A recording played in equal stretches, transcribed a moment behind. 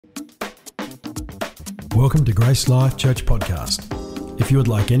Welcome to Grace Life Church Podcast. If you would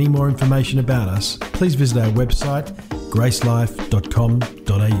like any more information about us, please visit our website,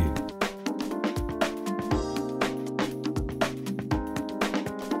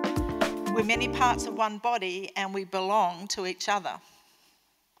 gracelife.com.au. We're many parts of one body and we belong to each other.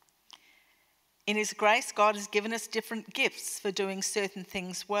 In His grace, God has given us different gifts for doing certain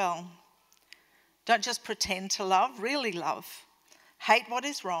things well. Don't just pretend to love, really love. Hate what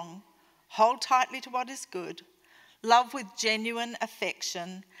is wrong, hold tightly to what is good, love with genuine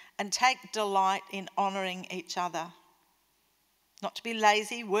affection, and take delight in honouring each other. Not to be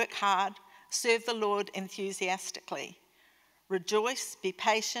lazy, work hard, serve the Lord enthusiastically. Rejoice, be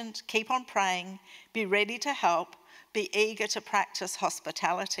patient, keep on praying, be ready to help, be eager to practice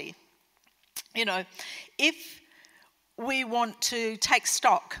hospitality. You know, if we want to take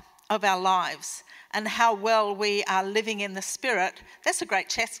stock of our lives and how well we are living in the Spirit, that's a great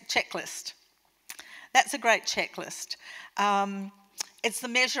checklist. That's a great checklist. It's the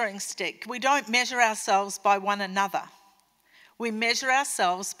measuring stick. We don't measure ourselves by one another. We measure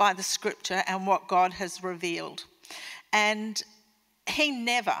ourselves by the Scripture and what God has revealed. And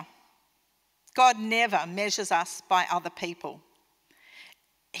God never measures us by other people.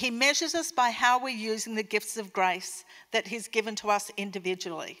 He measures us by how we're using the gifts of grace that He's given to us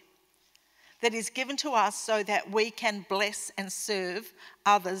individually, that He's given to us so that we can bless and serve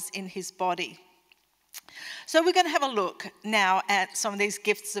others in His body. So we're going to have a look now at some of these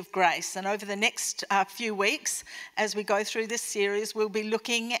gifts of grace. And over the next few weeks, as we go through this series, we'll be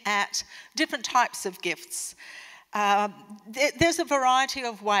looking at different types of gifts. There's a variety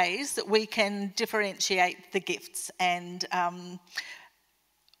of ways that we can differentiate the gifts. And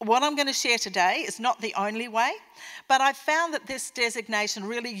what I'm going to share today is not the only way, but I've found that this designation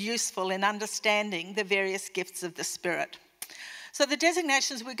really useful in understanding the various gifts of the Spirit. So the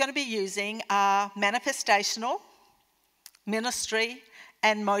designations we're going to be using are manifestational, ministry,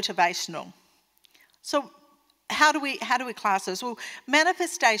 and motivational. So how do we class those? Well,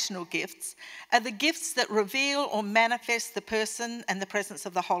 manifestational gifts are the gifts that reveal or manifest the person and the presence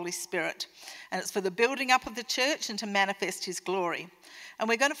of the Holy Spirit. And it's for the building up of the church and to manifest His glory. And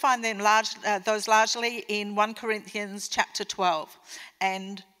we're going to find them those largely in 1 Corinthians chapter 12.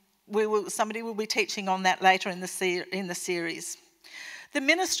 And somebody will be teaching on that later in the series. The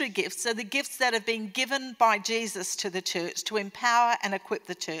ministry gifts are the gifts that have been given by Jesus to the church to empower and equip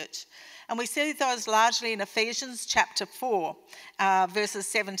the church. And we see those largely in Ephesians chapter 4, verses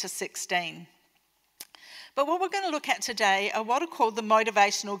 7 to 16. But what we're going to look at today are what are called the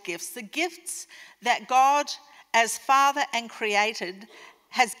motivational gifts, the gifts that God, as Father and created,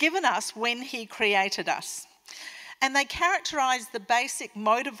 has given us when He created us. And they characterise the basic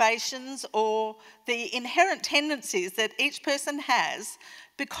motivations or the inherent tendencies that each person has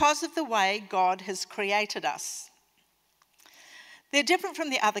because of the way God has created us. They're different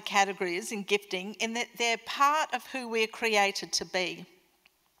from the other categories in gifting in that they're part of who we're created to be.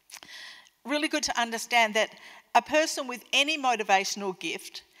 Really good to understand that a person with any motivational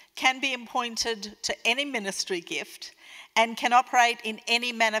gift can be appointed to any ministry gift and can operate in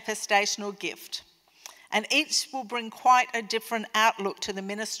any manifestational gift. And each will bring quite a different outlook to the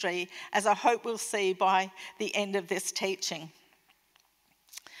ministry, as I hope we'll see by the end of this teaching.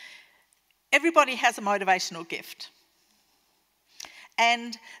 Everybody has a motivational gift.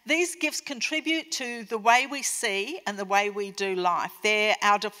 And these gifts contribute to the way we see and the way we do life. They're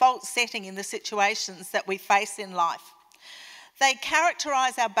our default setting in the situations that we face in life. They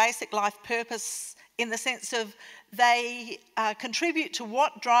characterise our basic life purpose in the sense of they contribute to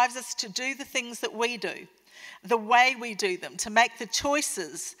what drives us to do the things that we do, the way we do them, to make the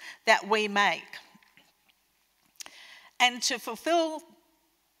choices that we make. And to fulfil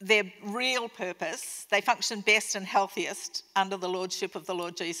their real purpose, they function best and healthiest under the lordship of the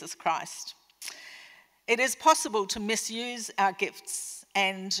Lord Jesus Christ. It is possible to misuse our gifts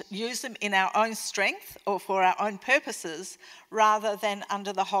and use them in our own strength or for our own purposes rather than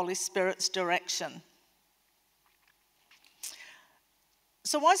under the Holy Spirit's direction.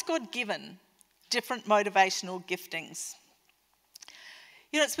 So why has God given different motivational giftings?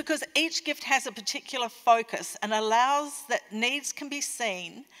 You know, it's because each gift has a particular focus and allows that needs can be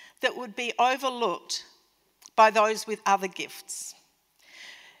seen that would be overlooked by those with other gifts.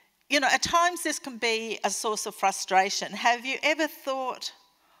 You know, at times this can be a source of frustration. Have you ever thought,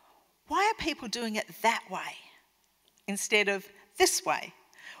 why are people doing it that way instead of this way?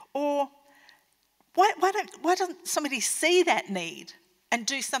 Or why doesn't somebody see that need and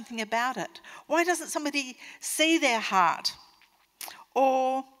do something about it? Why doesn't somebody see their heart?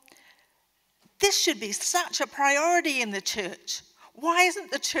 Or this should be such a priority in the church. Why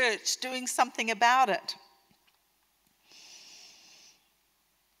isn't the church doing something about it?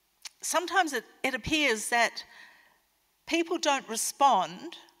 sometimes it appears that people don't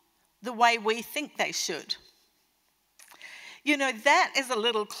respond the way we think they should. You know, that is a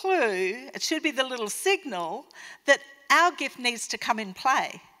little clue, it should be the little signal that our gift needs to come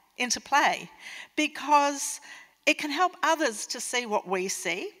into play, because it can help others to see what we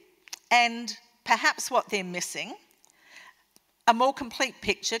see and perhaps what they're missing. A more complete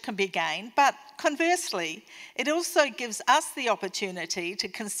picture can be gained, but conversely, it also gives us the opportunity to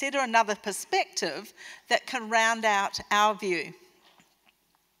consider another perspective that can round out our view.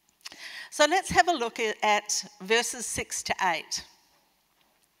 So let's have a look at verses 6 to 8.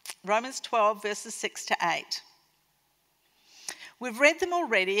 Romans 12, verses 6 to 8. We've read them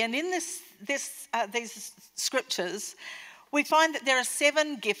already, and in these scriptures, we find that there are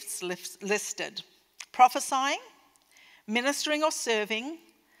 7 gifts listed: prophesying, ministering or serving,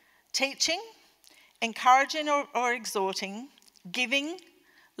 teaching, encouraging or exhorting, giving,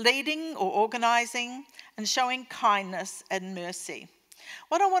 leading or organising, and showing kindness and mercy.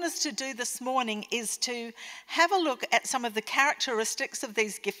 What I want us to do this morning is to have a look at some of the characteristics of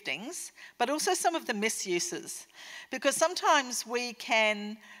these giftings, but also some of the misuses, because sometimes we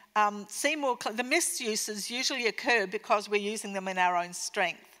can see more. The misuses usually occur because we're using them in our own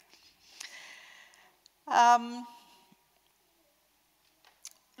strength.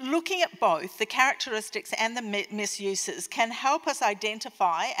 Looking at both the characteristics and the misuses can help us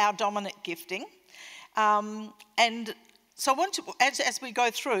identify our dominant gifting. And so I want to, as we go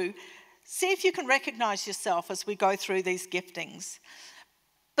through, see if you can recognise yourself as we go through these giftings.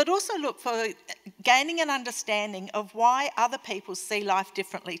 But also look for gaining an understanding of why other people see life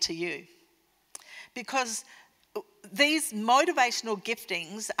differently to you. Because these motivational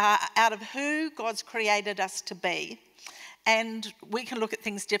giftings are out of who God's created us to be, and we can look at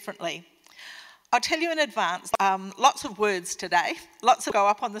things differently. I'll tell you in advance, lots of words today, lots will go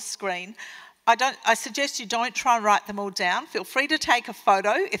up on the screen. I suggest you don't try and write them all down. Feel free to take a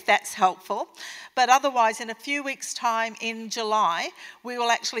photo if that's helpful. But otherwise, in a few weeks' time in July, we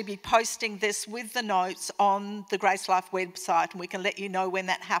will actually be posting this with the notes on the Grace Life website, and we can let you know when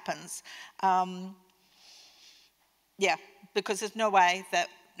that happens. Because there's no way that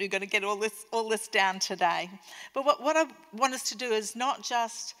you're going to get all this down today. But what I want us to do is not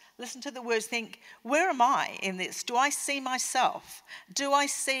just listen to the words, think, where am I in this? Do I see myself? Do I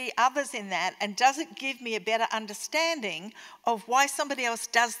see others in that? And does it give me a better understanding of why somebody else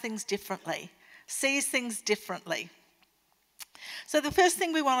does things differently, sees things differently? So the first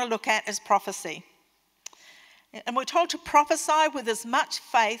thing we want to look at is prophecy. And we're told to prophesy with as much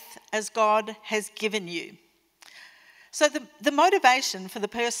faith as God has given you. So the motivation for the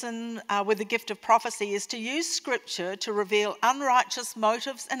person with the gift of prophecy is to use scripture to reveal unrighteous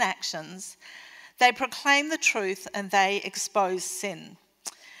motives and actions. They proclaim the truth and they expose sin.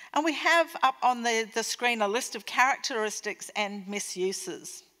 And we have up on the screen a list of characteristics and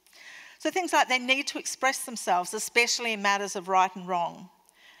misuses. So things like they need to express themselves, especially in matters of right and wrong.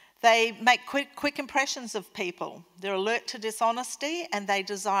 They make quick impressions of people. They're alert to dishonesty and they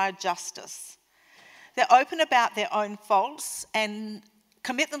desire justice. They're open about their own faults and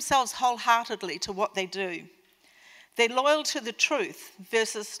commit themselves wholeheartedly to what they do. They're loyal to the truth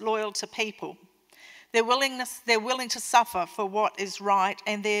versus loyal to people. They're willing to suffer for what is right,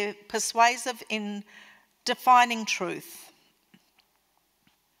 and they're persuasive in defining truth.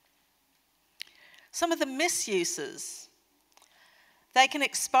 Some of the misuses: they can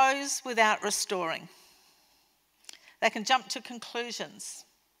expose without restoring. They can jump to conclusions,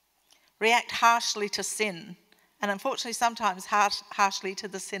 react harshly to sin, and unfortunately sometimes harshly to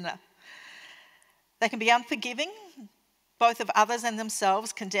the sinner. They can be unforgiving, both of others and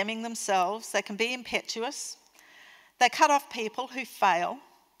themselves, condemning themselves. They can be impetuous. They cut off people who fail.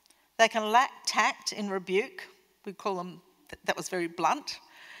 They can lack tact in rebuke. We call them, that was very blunt.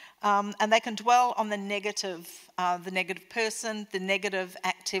 And they can dwell on the negative person, the negative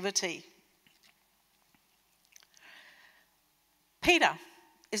activity. Peter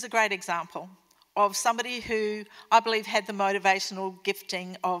is a great example of somebody who I believe had the motivational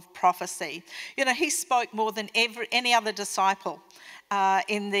gifting of prophecy. You know, he spoke more than any other disciple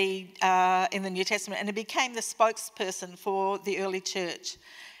in the New Testament, and he became the spokesperson for the early church.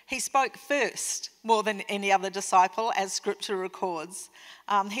 He spoke first more than any other disciple, as Scripture records.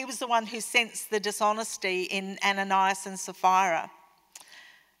 He was the one who sensed the dishonesty in Ananias and Sapphira.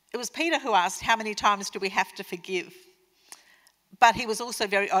 It was Peter who asked, how many times do we have to forgive? But he was also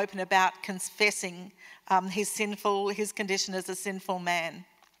very open about confessing his condition as a sinful man.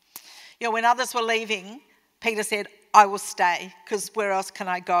 You know, when others were leaving, Peter said, I will stay, because where else can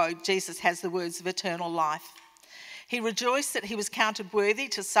I go? Jesus has the words of eternal life. He rejoiced that he was counted worthy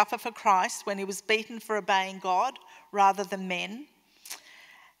to suffer for Christ when he was beaten for obeying God rather than men.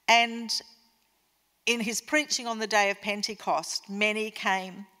 And in his preaching on the day of Pentecost, many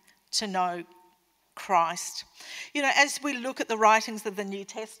came to know Christ. You know, as we look at the writings of the New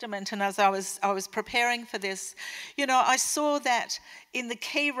Testament, and as I was preparing for this, you know, I saw that in the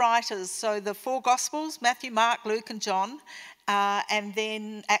key writers, so the four Gospels, Matthew, Mark, Luke and John, and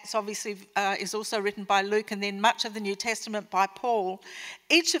then Acts obviously is also written by Luke, and then much of the New Testament by Paul.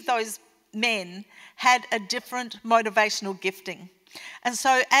 Each of those men had a different motivational gifting. And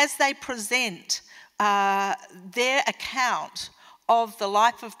so as they present their account of the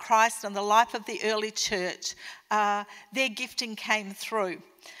life of Christ and the life of the early church, their gifting came through.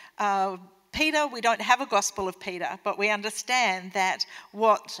 Peter, we don't have a Gospel of Peter, but we understand that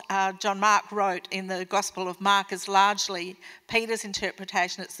what John Mark wrote in the Gospel of Mark is largely Peter's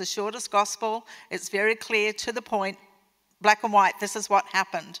interpretation. It's the shortest Gospel. It's very clear, to the point, black and white, this is what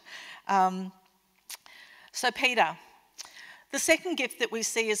happened. So Peter. The second gift that we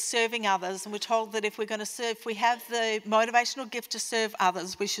see is serving others, and we're told that if we're going to serve, if we have the motivational gift to serve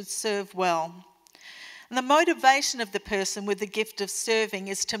others, we should serve well. And the motivation of the person with the gift of serving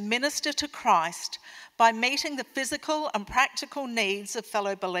is to minister to Christ by meeting the physical and practical needs of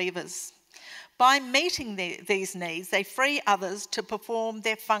fellow believers. By meeting these needs, they free others to perform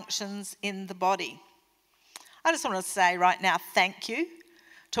their functions in the body. I just want to say right now, thank you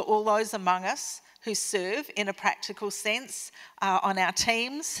to all those among us who serve in a practical sense on our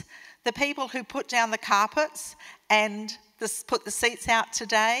teams, the people who put down the carpets and put the seats out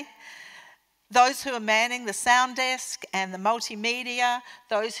today, those who are manning the sound desk and the multimedia,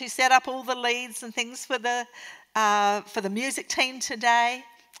 those who set up all the leads and things for the music team today,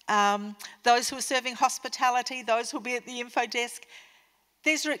 those who are serving hospitality, those who will be at the info desk.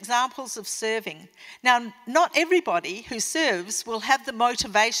 These are examples of serving. Now, not everybody who serves will have the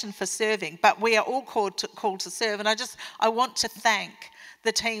motivation for serving, but we are all called to serve. And I want to thank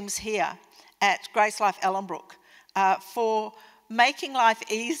the teams here at Grace Life Ellenbrook for making life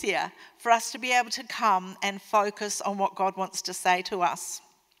easier for us to be able to come and focus on what God wants to say to us.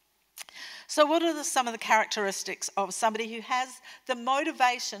 So what are some of the characteristics of somebody who has the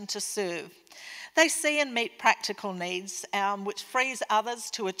motivation to serve? They see and meet practical needs, which frees others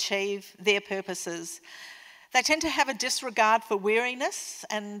to achieve their purposes. They tend to have a disregard for weariness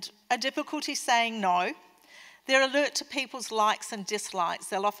and a difficulty saying no. They're alert to people's likes and dislikes.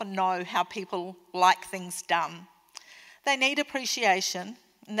 They'll often know how people like things done. They need appreciation,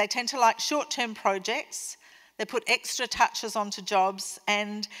 and they tend to like short-term projects. They put extra touches onto jobs,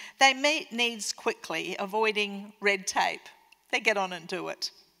 and they meet needs quickly, avoiding red tape. They get on and do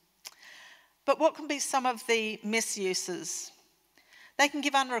it. But what can be some of the misuses? They can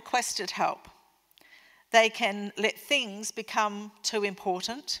give unrequested help. They can let things become too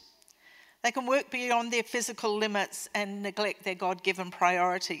important. They can work beyond their physical limits and neglect their God-given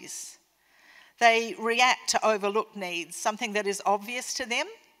priorities. They react to overlooked needs. Something that is obvious to them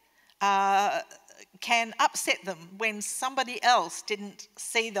can upset them when somebody else didn't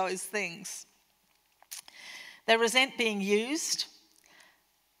see those things. They resent being used.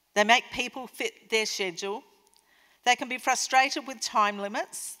 They make people fit their schedule. They can be frustrated with time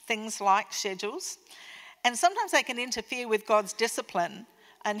limits, things like schedules. And sometimes they can interfere with God's discipline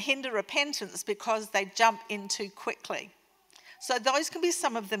and hinder repentance because they jump in too quickly. So those can be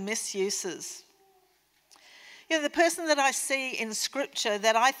some of the misuses. You know, the person that I see in Scripture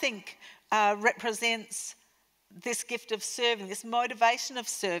that I think represents this gift of serving, this motivation of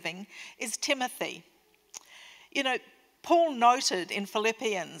serving, is Timothy. You know, Paul noted in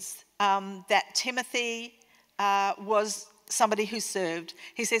Philippians that Timothy was somebody who served.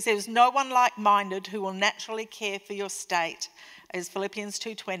 He says there was no one like-minded who will naturally care for your state, as Philippians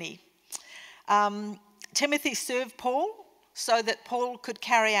 2:20. Timothy served Paul so that Paul could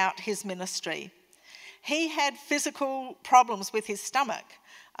carry out his ministry. He had physical problems with his stomach.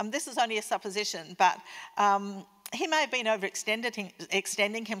 This is only a supposition, but he may have been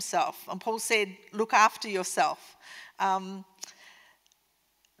extending himself. And Paul said, look after yourself.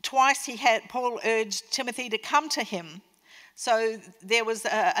 Twice Paul urged Timothy to come to him. So there was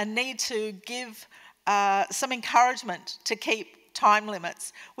a need to give some encouragement to keep time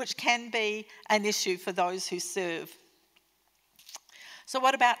limits, which can be an issue for those who serve. So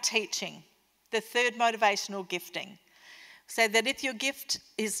what about teaching? The third motivational gifting. So that if your gift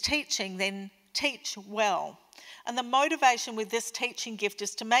is teaching, then teach well. And the motivation with this teaching gift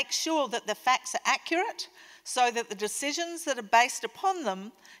is to make sure that the facts are accurate so that the decisions that are based upon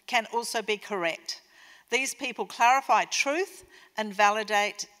them can also be correct. These people clarify truth and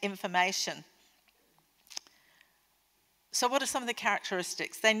validate information. So what are some of the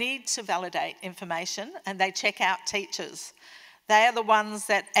characteristics? They need to validate information and they check out teachers. They are the ones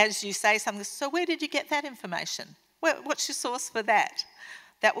that, as you say something, so where did you get that information? What's your source for that?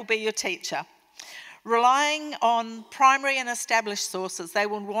 That will be your teacher. Relying on primary and established sources, they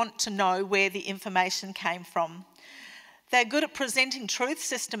will want to know where the information came from. They're good at presenting truth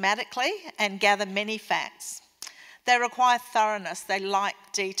systematically and gather many facts. They require thoroughness, they like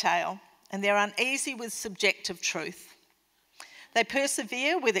detail, and they're uneasy with subjective truth. They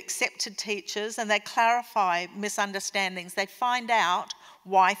persevere with accepted teachers and they clarify misunderstandings. They find out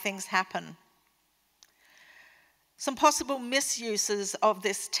why things happen. Some possible misuses of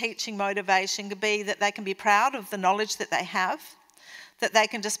this teaching motivation could be that they can be proud of the knowledge that they have, that they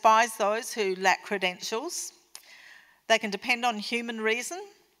can despise those who lack credentials, they can depend on human reason,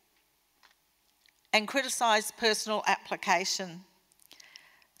 and criticise personal application.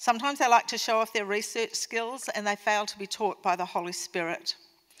 Sometimes they like to show off their research skills and they fail to be taught by the Holy Spirit.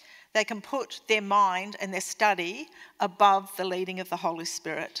 They can put their mind and their study above the leading of the Holy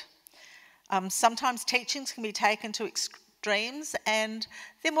Spirit. Sometimes teachings can be taken to extremes and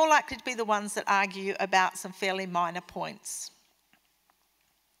they're more likely to be the ones that argue about some fairly minor points.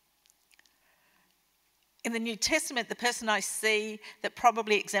 In the New Testament, the person I see that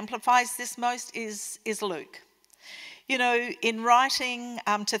probably exemplifies this most is Luke. You know, in writing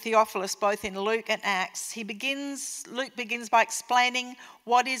to Theophilus, both in Luke and Acts, Luke begins by explaining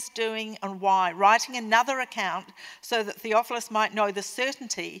what he's doing and why, writing another account so that Theophilus might know the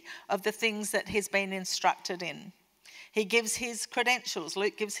certainty of the things that he's been instructed in. He gives his credentials.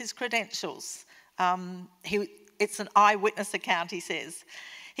 Luke gives his credentials. It's an eyewitness account, he says.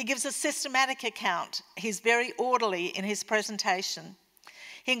 He gives a systematic account. He's very orderly in his presentation.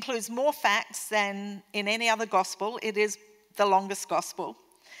 He includes more facts than in any other gospel. It is the longest gospel.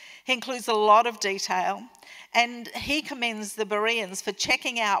 He includes a lot of detail, and he commends the Bereans for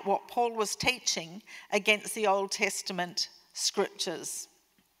checking out what Paul was teaching against the Old Testament scriptures.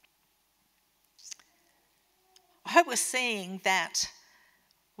 I hope we're seeing that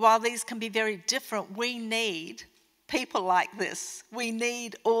while these can be very different, we need people like this. We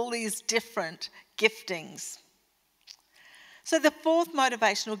need all these different giftings. So the fourth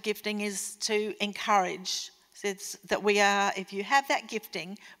motivational gifting is to encourage. It's that if you have that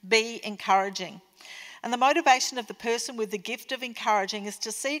gifting, be encouraging. And the motivation of the person with the gift of encouraging is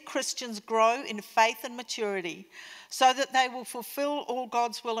to see Christians grow in faith and maturity so that they will fulfill all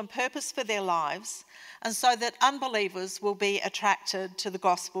God's will and purpose for their lives, and so that unbelievers will be attracted to the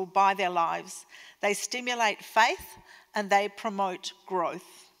gospel by their lives. They stimulate faith and they promote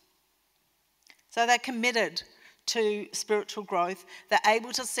growth. So they're committed to spiritual growth. They're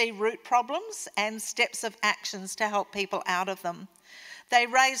able to see root problems and steps of actions to help people out of them. They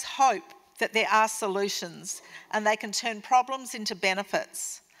raise hope that there are solutions and they can turn problems into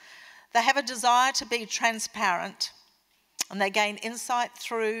benefits. They have a desire to be transparent and they gain insight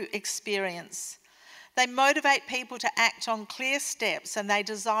through experience. They motivate people to act on clear steps and they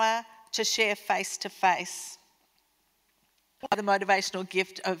desire to share face to face. The motivational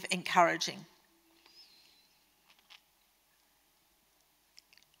gift of encouraging.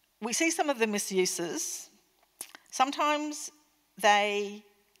 We see some of the misuses. Sometimes they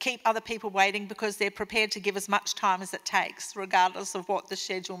keep other people waiting because they're prepared to give as much time as it takes, regardless of what the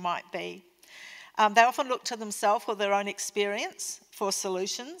schedule might be. They often look to themselves or their own experience for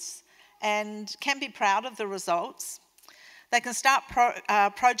solutions and can be proud of the results. They can start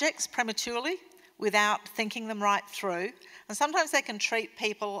projects prematurely without thinking them right through, and sometimes they can treat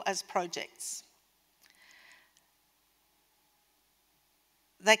people as projects.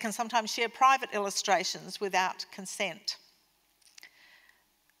 They can sometimes share private illustrations without consent.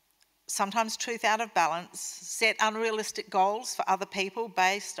 Sometimes truth out of balance, set unrealistic goals for other people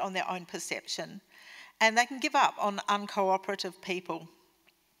based on their own perception, and they can give up on uncooperative people.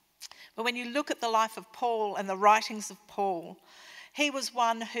 But when you look at the life of Paul and the writings of Paul, he was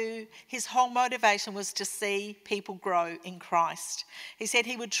one who his whole motivation was to see people grow in Christ. He said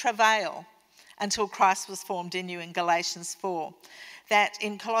he would travail until Christ was formed in you in Galatians 4. That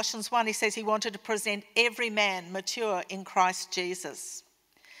in Colossians 1 he says he wanted to present every man mature in Christ Jesus.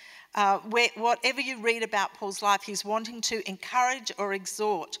 Whatever you read about Paul's life, he's wanting to encourage or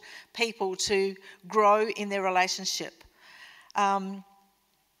exhort people to grow in their relationship.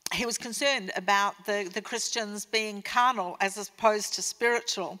 He was concerned about the Christians being carnal as opposed to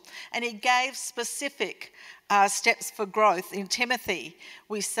spiritual, and he gave specific steps for growth. In Timothy,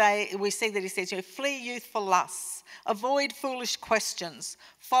 we see that he says, flee youthful lusts, avoid foolish questions,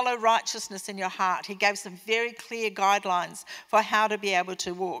 follow righteousness in your heart. He gave some very clear guidelines for how to be able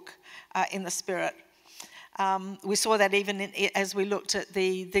to walk in the Spirit. We saw that even as we looked at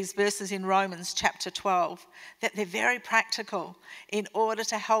these verses in Romans chapter 12, that they're very practical in order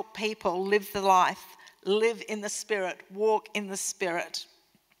to help people live the life, live in the Spirit, walk in the Spirit.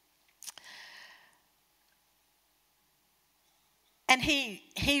 And he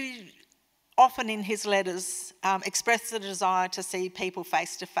often in his letters expressed the desire to see people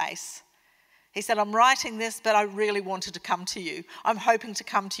face to face. He said, I'm writing this, but I really wanted to come to you. I'm hoping to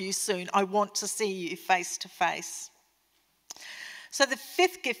come to you soon. I want to see you face to face. So the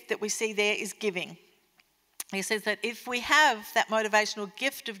fifth gift that we see there is giving. He says that if we have that motivational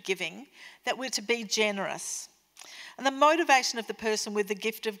gift of giving, that we're to be generous. And the motivation of the person with the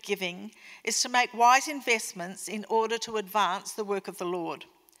gift of giving is to make wise investments in order to advance the work of the Lord.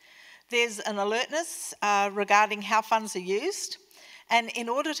 There's an alertness regarding how funds are used. And in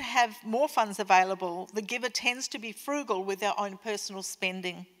order to have more funds available, the giver tends to be frugal with their own personal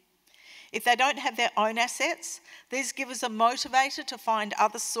spending. If they don't have their own assets, these givers are motivated to find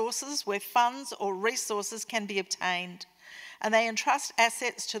other sources where funds or resources can be obtained. And they entrust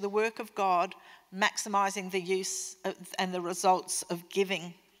assets to the work of God, maximising the use and the results of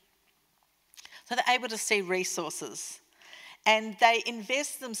giving. So they're able to see resources. And they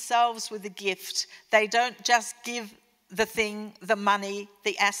invest themselves with the gift. They don't just give the thing, the money,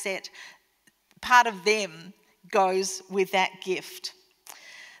 the asset. Part of them goes with that gift.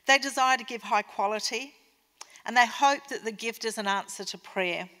 They desire to give high quality, and they hope that the gift is an answer to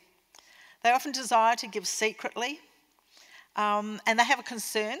prayer. They often desire to give secretly, and they have a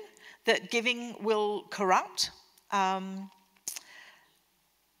concern that giving will corrupt.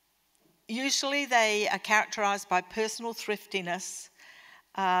 Usually they are characterised by personal thriftiness.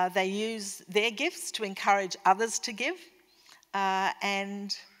 They use their gifts to encourage others to give,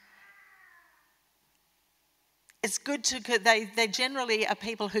 and it's good to, they generally are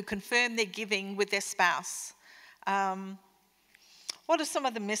people who confirm their giving with their spouse. What are some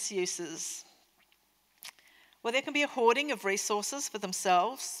of the misuses? Well, there can be a hoarding of resources for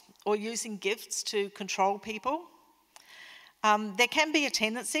themselves or using gifts to control people. There can be a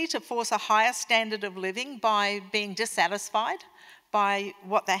tendency to force a higher standard of living by being dissatisfied by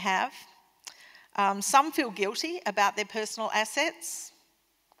what they have. Some feel guilty about their personal assets.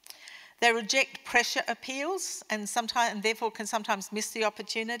 They reject pressure appeals and therefore can sometimes miss the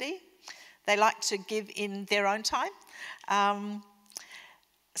opportunity. They like to give in their own time.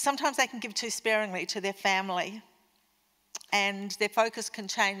 Sometimes they can give too sparingly to their family, and their focus can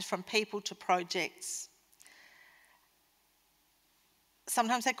change from people to projects.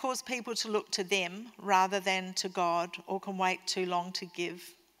 Sometimes they cause people to look to them rather than to God, or can wait too long to give.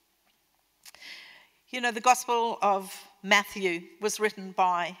 You know, the Gospel of Matthew was written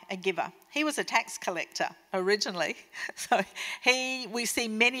by a giver. He was a tax collector originally, so we see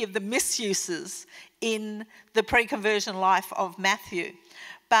many of the misuses in the pre-conversion life of Matthew.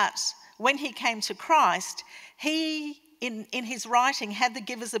 But when he came to Christ, he, in his writing, had the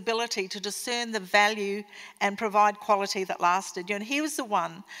giver's ability to discern the value and provide quality that lasted. You know, he was the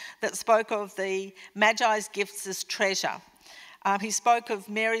one that spoke of the Magi's gifts as treasure. He spoke of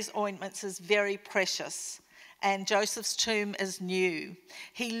Mary's ointments as very precious and Joseph's tomb as new.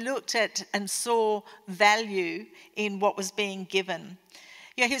 He looked at and saw value in what was being given.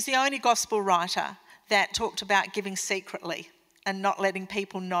 You know, he was the only gospel writer that talked about giving secretly and not letting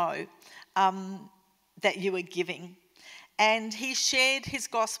people know that you were giving. And he shared his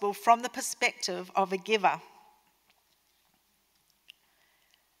gospel from the perspective of a giver.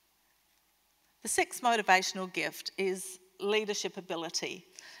 The sixth motivational gift is leadership ability.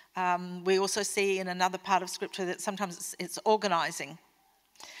 We also see in another part of Scripture that sometimes it's organising.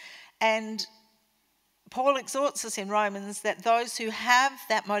 And Paul exhorts us in Romans that those who have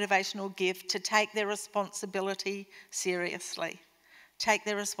that motivational gift to take their responsibility seriously. Take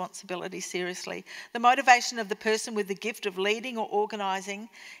their responsibility seriously. The motivation of the person with the gift of leading or organising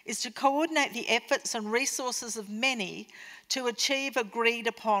is to coordinate the efforts and resources of many to achieve agreed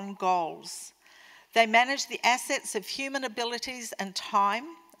upon goals. They manage the assets of human abilities and time,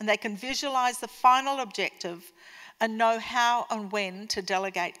 and they can visualise the final objective and know how and when to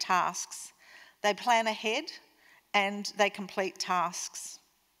delegate tasks. They plan ahead and they complete tasks.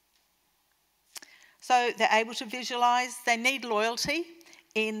 So they're able to visualise. They need loyalty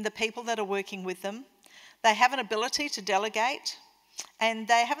in the people that are working with them. They have an ability to delegate, and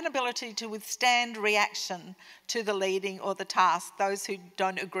they have an ability to withstand reaction to the leading or the task, those who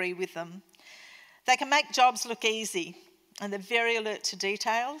don't agree with them. They can make jobs look easy, and they're very alert to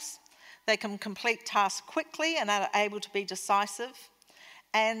details. They can complete tasks quickly and are able to be decisive.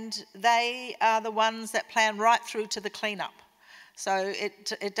 And they are the ones that plan right through to the cleanup. So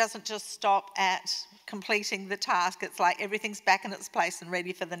it doesn't just stop at completing the task, it's like everything's back in its place and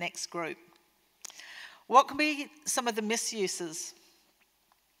ready for the next group. What can be some of the misuses?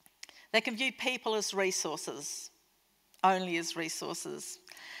 They can view people as resources, only as resources.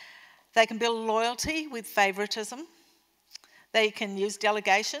 They can build loyalty with favouritism. They can use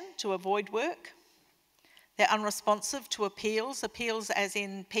delegation to avoid work. They're unresponsive to appeals as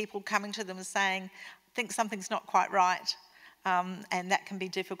in people coming to them and saying, I think something's not quite right, and that can be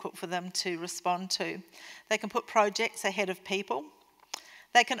difficult for them to respond to. They can put projects ahead of people.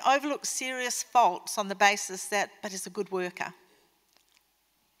 They can overlook serious faults on the basis that, but he's a good worker.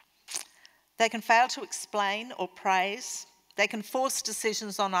 They can fail to explain or praise. They can force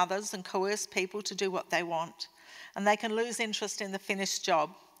decisions on others and coerce people to do what they want. And they can lose interest in the finished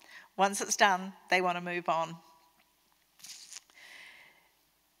job. Once it's done, they want to move on.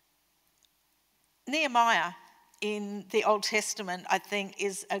 Nehemiah in the Old Testament, I think,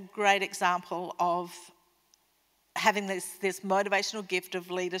 is a great example of having this motivational gift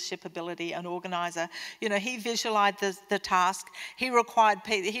of leadership ability, an organiser. You know, he visualised the task. He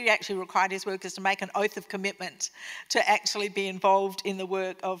actually required his workers to make an oath of commitment to actually be involved in the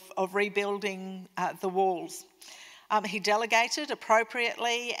work of rebuilding the walls. He delegated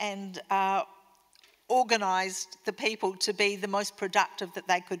appropriately and organised the people to be the most productive that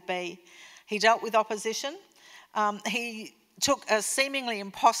they could be. He dealt with opposition. He took a seemingly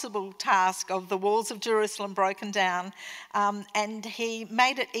impossible task of the walls of Jerusalem broken down, and he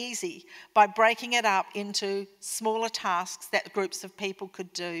made it easy by breaking it up into smaller tasks that groups of people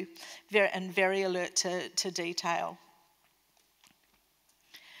could do, and very alert to detail.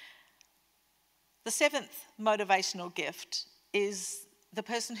 The seventh motivational gift is the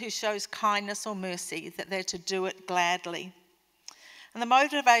person who shows kindness or mercy, that they're to do it gladly. And the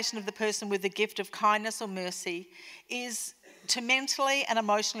motivation of the person with the gift of kindness or mercy is to mentally and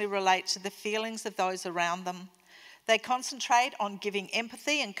emotionally relate to the feelings of those around them. They concentrate on giving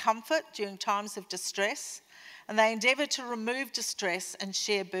empathy and comfort during times of distress, and they endeavour to remove distress and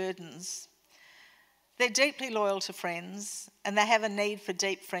share burdens. They're deeply loyal to friends, and they have a need for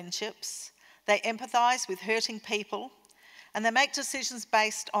deep friendships. They empathise with hurting people, and they make decisions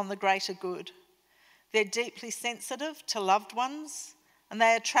based on the greater good. They're deeply sensitive to loved ones, and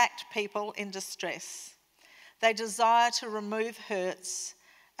they attract people in distress. They desire to remove hurts,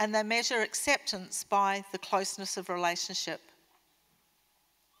 and they measure acceptance by the closeness of relationship.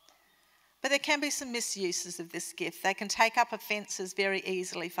 But there can be some misuses of this gift. They can take up offences very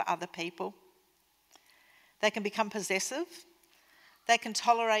easily for other people. They can become possessive. They can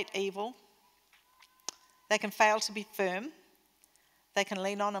tolerate evil. They can fail to be firm. They can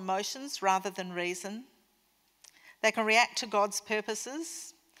lean on emotions rather than reason. They can react to God's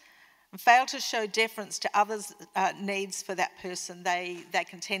purposes and fail to show deference to others' needs for that person. They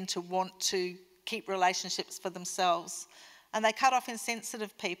can tend to want to keep relationships for themselves, and they cut off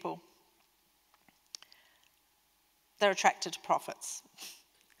insensitive people. They're attracted to prophets,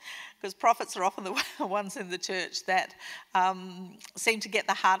 because prophets are often the ones in the church that seem to get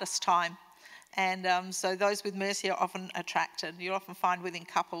the hardest time. And so those with mercy are often attracted. You often find within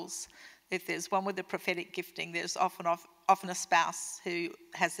couples, if there's one with a prophetic gifting, there's often a spouse who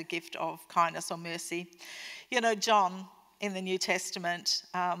has the gift of kindness or mercy. You know, John in the New Testament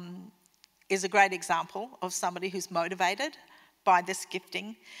is a great example of somebody who's motivated by this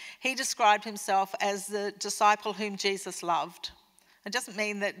gifting. He described himself as the disciple whom Jesus loved. It doesn't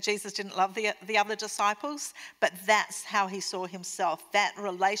mean that Jesus didn't love the other disciples, but that's how he saw himself. That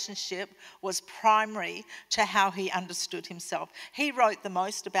relationship was primary to how he understood himself. He wrote the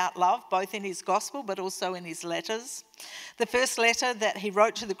most about love, both in his gospel but also in his letters. The first letter that he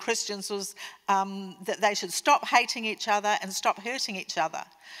wrote to the Christians was that they should stop hating each other and stop hurting each other.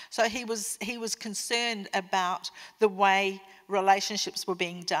 So he was concerned about the way relationships were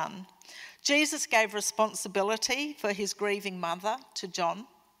being done. Jesus gave responsibility for his grieving mother to John,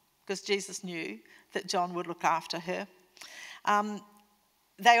 because Jesus knew that John would look after her.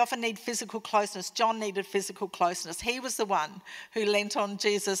 They often need physical closeness. John needed physical closeness. He was the one who leant on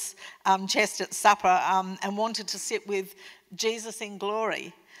Jesus' chest at supper and wanted to sit with Jesus in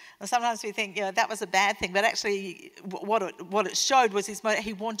glory. And sometimes we think, that was a bad thing, but actually what it showed was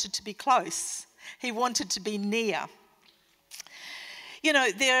he wanted to be close. He wanted to be near. You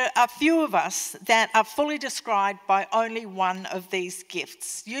know, there are few of us that are fully described by only one of these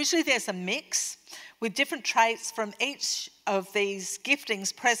gifts. Usually there's a mix with different traits from each of these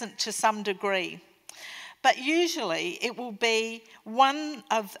giftings present to some degree. But usually it will be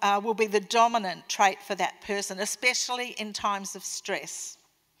will be the dominant trait for that person, especially in times of stress.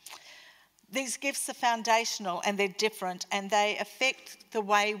 These gifts are foundational and they're different, and they affect the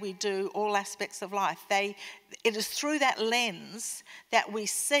way we do all aspects of life. It is through that lens that we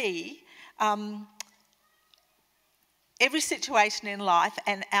see every situation in life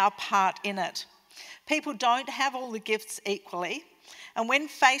and our part in it. People don't have all the gifts equally, and when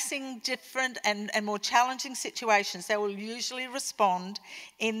facing different and more challenging situations, they will usually respond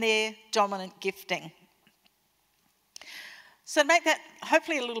in their dominant gifting. So to make that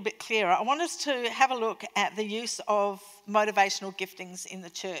hopefully a little bit clearer, I want us to have a look at the use of motivational giftings in the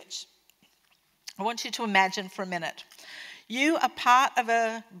church. I want you to imagine for a minute. You are part of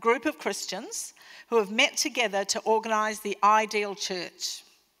a group of Christians who have met together to organise the ideal church.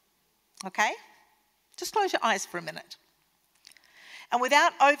 Okay? Just close your eyes for a minute. And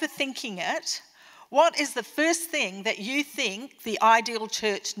without overthinking it, what is the first thing that you think the ideal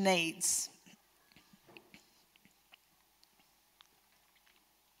church needs?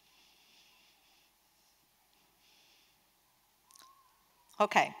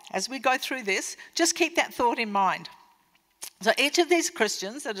 Okay, as we go through this, just keep that thought in mind. So each of these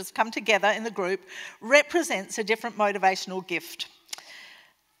Christians that has come together in the group represents a different motivational gift.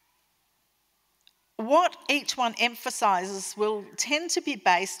 What each one emphasises will tend to be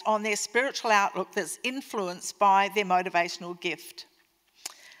based on their spiritual outlook that's influenced by their motivational gift.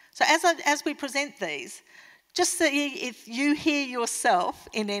 So as we present these, just see if you hear yourself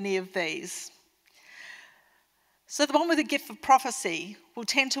in any of these. So the one with the gift of prophecy will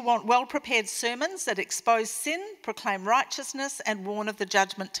tend to want well-prepared sermons that expose sin, proclaim righteousness, and warn of the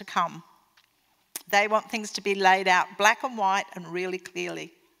judgment to come. They want things to be laid out black and white and really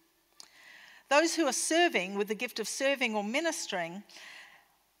clearly. Those who are serving with the gift of serving or ministering,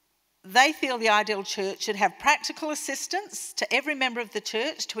 they feel the ideal church should have practical assistance to every member of the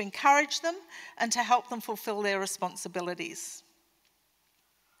church to encourage them and to help them fulfil their responsibilities.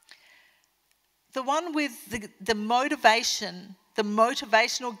 The one with the motivational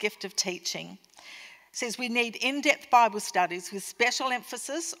gift of teaching says we need in-depth Bible studies with special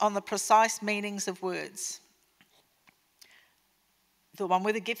emphasis on the precise meanings of words. The one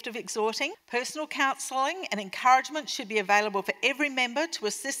with the gift of exhorting, personal counselling and encouragement should be available for every member to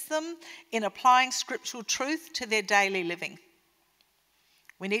assist them in applying scriptural truth to their daily living.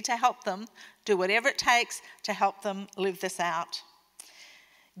 We need to help them do whatever it takes to help them live this out.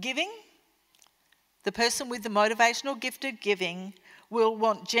 Giving. The person with the motivational gift of giving will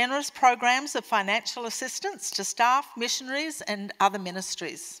want generous programs of financial assistance to staff, missionaries, and other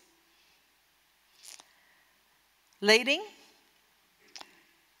ministries. Leading.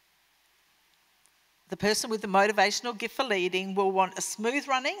 The person with the motivational gift for leading will want a smooth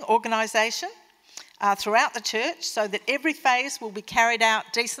running organisation throughout the church so that every phase will be carried out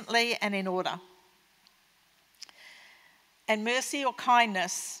decently and in order. And mercy or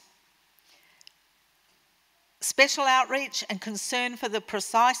kindness. Special outreach and concern for the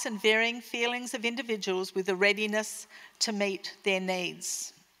precise and varying feelings of individuals with a readiness to meet their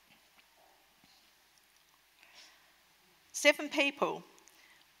needs. 7 people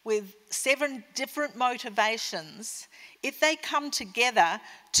with 7 different motivations, if they come together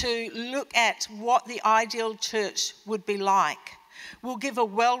to look at what the ideal church would be like, will give a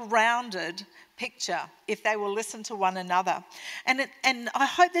well-rounded picture if they will listen to one another. And I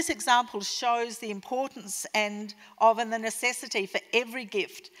hope this example shows the importance and the necessity for every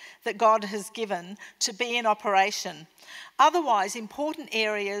gift that God has given to be in operation. Otherwise, important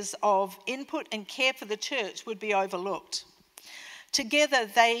areas of input and care for the church would be overlooked. Together,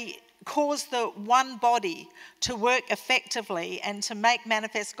 they cause the one body to work effectively and to make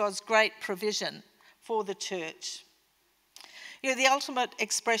manifest God's great provision for the church. You know, the ultimate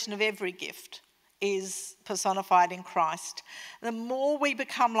expression of every gift is personified in Christ. The more we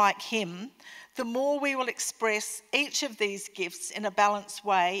become like him, the more we will express each of these gifts in a balanced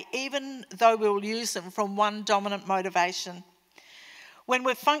way, even though we will use them from one dominant motivation. When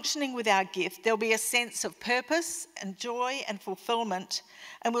we're functioning with our gift, there'll be a sense of purpose and joy and fulfillment,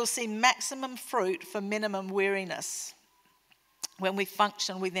 and we'll see maximum fruit for minimum weariness when we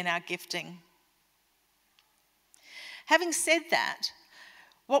function within our gifting. Having said that,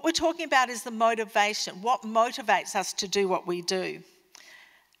 what we're talking about is the motivation, what motivates us to do what we do.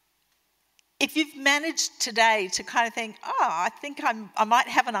 If you've managed today to kind of think, I think I might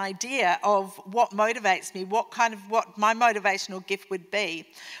have an idea of what motivates me, what my motivational gift would be,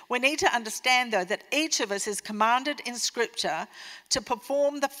 we need to understand, though, that each of us is commanded in Scripture to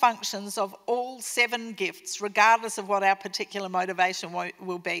perform the functions of all 7 gifts, regardless of what our particular motivation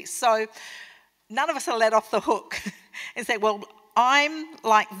will be. So none of us are let off the hook and say, well, I'm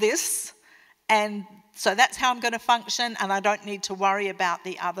like this, and so that's how I'm going to function, and I don't need to worry about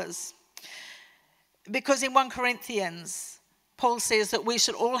the others. Because in 1 Corinthians, Paul says that we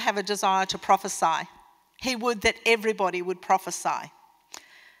should all have a desire to prophesy. He would that everybody would prophesy.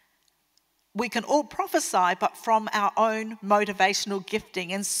 We can all prophesy, but from our own motivational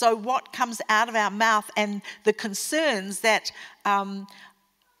gifting. And so what comes out of our mouth and the concerns that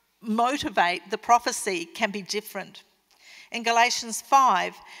motivate the prophecy can be different. In Galatians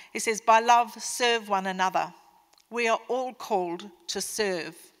 5, it says, by love, serve one another. We are all called to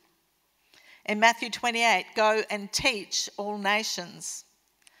serve. In Matthew 28, go and teach all nations.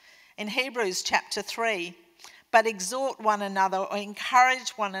 In Hebrews chapter 3, but exhort one another or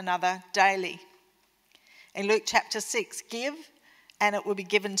encourage one another daily. In Luke chapter 6, give and it will be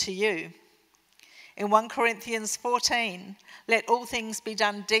given to you. In 1 Corinthians 14, let all things be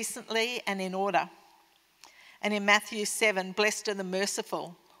done decently and in order. And in Matthew 7, blessed are the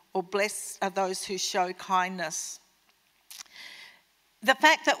merciful, or blessed are those who show kindness. The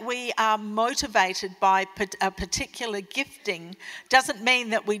fact that we are motivated by a particular gifting doesn't mean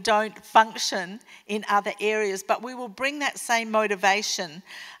that we don't function in other areas, but we will bring that same motivation.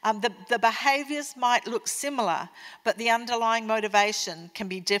 The behaviours might look similar, but the underlying motivation can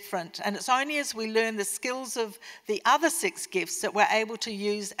be different. And it's only as we learn the skills of the other 6 gifts that we're able to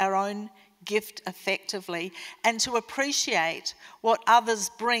use our own gift effectively and to appreciate what others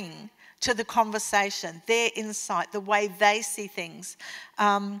bring to the conversation, their insight, the way they see things.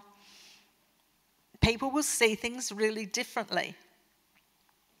 People will see things really differently.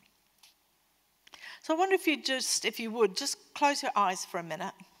 So I wonder if you would, just close your eyes for a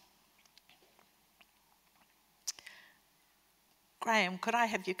minute. Graham, could I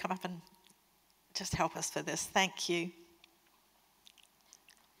have you come up and just help us for this? Thank you.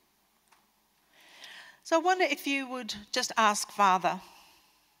 So I wonder if you would just ask Father,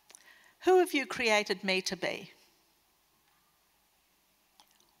 who have you created me to be?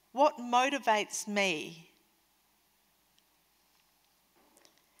 What motivates me?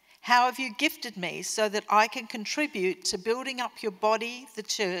 How have you gifted me so that I can contribute to building up your body, the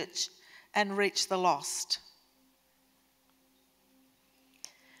church, and reach the lost?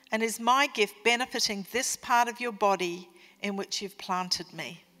 And is my gift benefiting this part of your body in which you've planted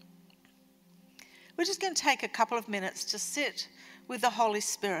me? We're just going to take a couple of minutes to sit with the Holy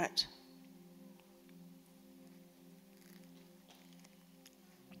Spirit.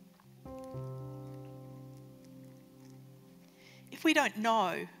 If we don't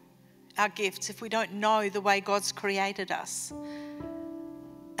know our gifts, if we don't know the way God's created us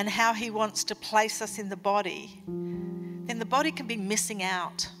and how He wants to place us in the body, then the body can be missing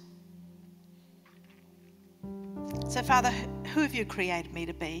out. So, Father, who have you created me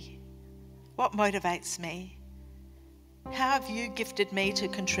to be? What motivates me? How have you gifted me to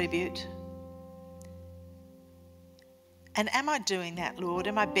contribute? And am I doing that, Lord?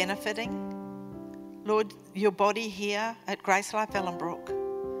 Am I benefiting? Lord, your body here at Grace Life Ellenbrook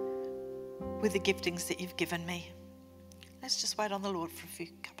with the giftings that you've given me. Let's just wait on the Lord for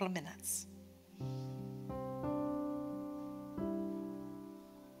a couple of minutes.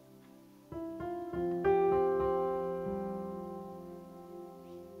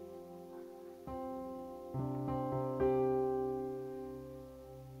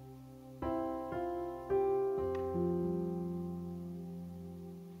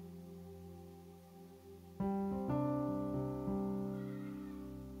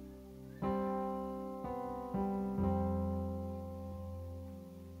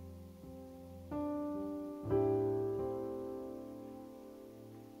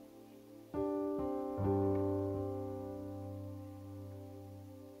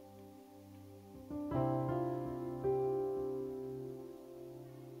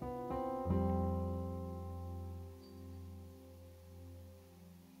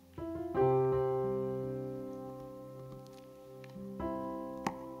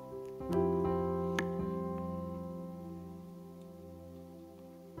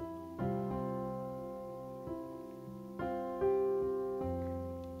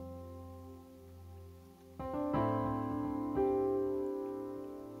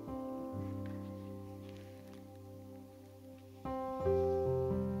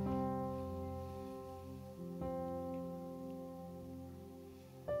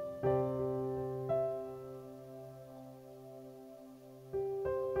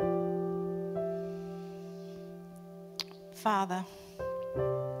 Father,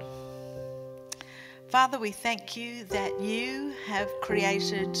 we thank you that you have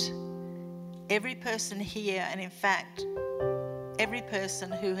created every person here, and in fact, every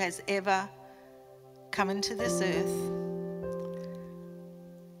person who has ever come into this earth.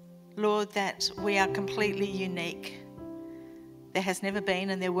 Lord, that we are completely unique, There has never been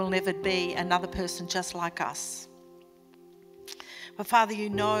and there will never be another person just like us. But Father, you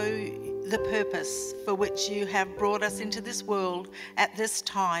know the purpose for which you have brought us into this world at this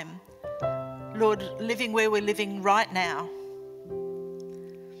time. Lord, living where we're living right now.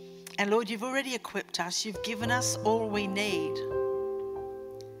 And Lord, you've already equipped us. You've given us all we need.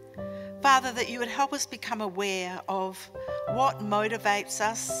 Father, that you would help us become aware of what motivates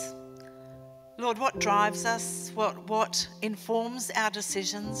us. Lord, what drives us, what informs our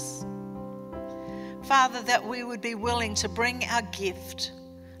decisions. Father, that we would be willing to bring our gift,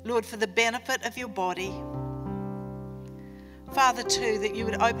 Lord, for the benefit of your body. Father, too, that you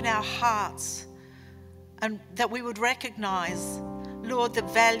would open our hearts and that we would recognise, Lord, the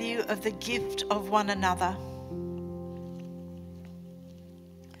value of the gift of one another.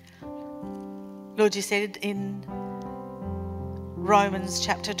 Lord, you said in Romans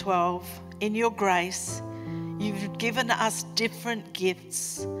chapter 12, in your grace, you've given us different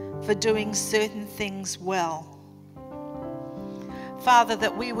gifts for doing certain things well. Father,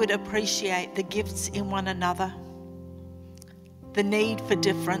 that we would appreciate the gifts in one another, the need for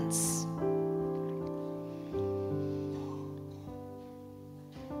difference.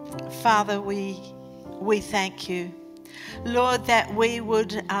 Father, we thank you. Lord, that we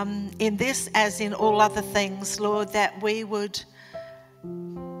would, in this as in all other things, Lord, that we would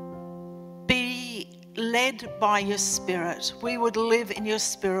be led by your Spirit. We would live in your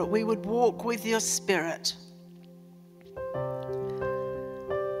Spirit. We would walk with your Spirit.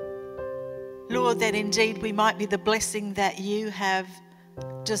 Lord, that indeed we might be the blessing that you have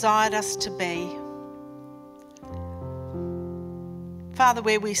desired us to be. Father,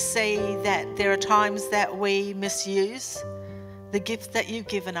 where we see that there are times that we misuse the gift that you've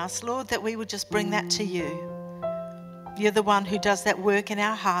given us, Lord, that we would just bring that to you. You're the one who does that work in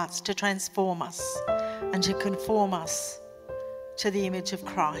our hearts to transform us and to conform us to the image of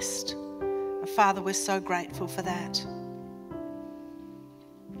Christ. And Father, we're so grateful for that.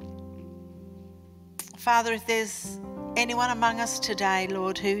 Father, if there's anyone among us today,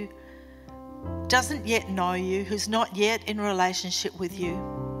 Lord, who doesn't yet know you, who's not yet in relationship with you,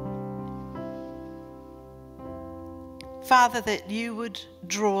 Father, that you would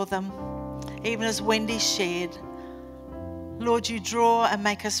draw them, even as Wendy shared. Lord, you draw and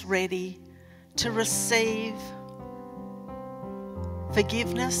make us ready to receive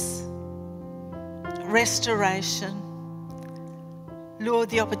forgiveness, restoration. Lord,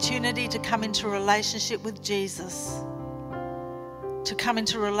 the opportunity to come into relationship with Jesus, to come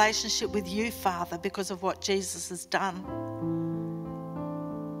into relationship with you, Father, because of what Jesus has done.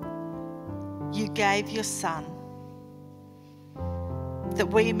 You gave your Son that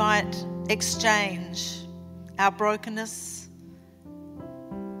we might exchange our brokenness,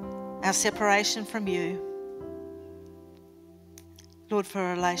 our separation from you, Lord, for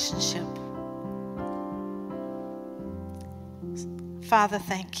a relationship. Father,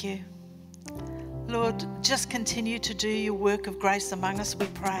 thank you. Lord, just continue to do your work of grace among us, we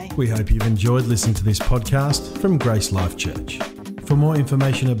pray. We hope you've enjoyed listening to this podcast from Grace Life Church. For more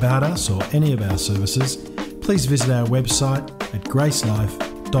information about us or any of our services, please visit our website at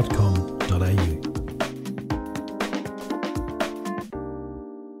gracelife.com.au.